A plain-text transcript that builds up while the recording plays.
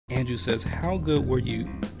Andrew says, how good were you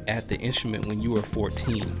at the instrument when you were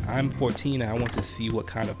 14? I'm 14 and I want to see what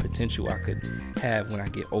kind of potential I could have when I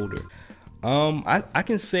get older. I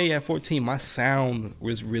can say at 14 my sound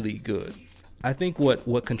was really good. I think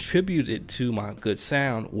what contributed to my good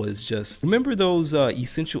sound was just, remember those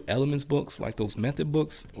essential elements books, like those method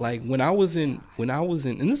books? Like when I was in,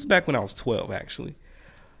 and this is back when I was 12 actually.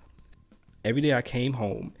 Every day I came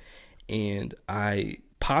home and I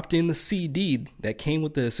popped in the CD that came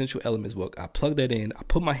with the essential elements book. I plugged that in, I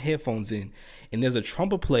put my headphones in, and there's a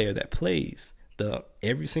trumpet player that plays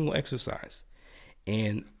every single exercise.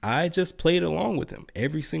 And I just played along with him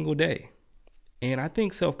every single day. And I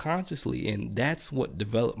think self-consciously, and that's what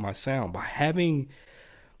developed my sound, by having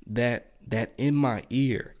that in my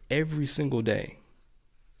ear every single day,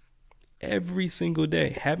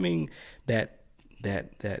 having that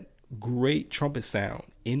great trumpet sound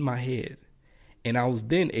in my head. And I was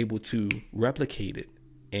then able to replicate it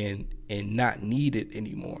and not need it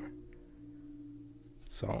anymore.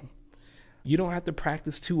 So you don't have to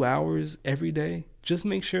practice 2 hours every day. Just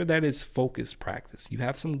make sure that it's focused practice. You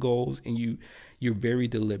have some goals and you're very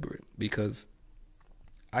deliberate, because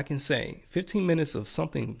I can say 15 minutes of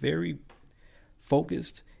something very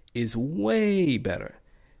focused is way better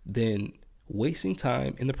than wasting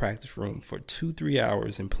time in the practice room for 2-3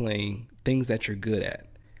 hours and playing things that you're good at.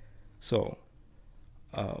 So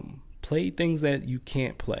play things that you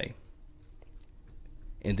can't play,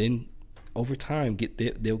 and then over time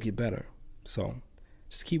they'll get better. So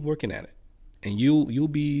just keep working at it, and you'll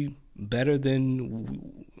be better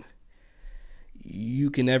than you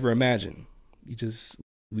can ever imagine. We just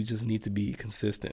need to be consistent.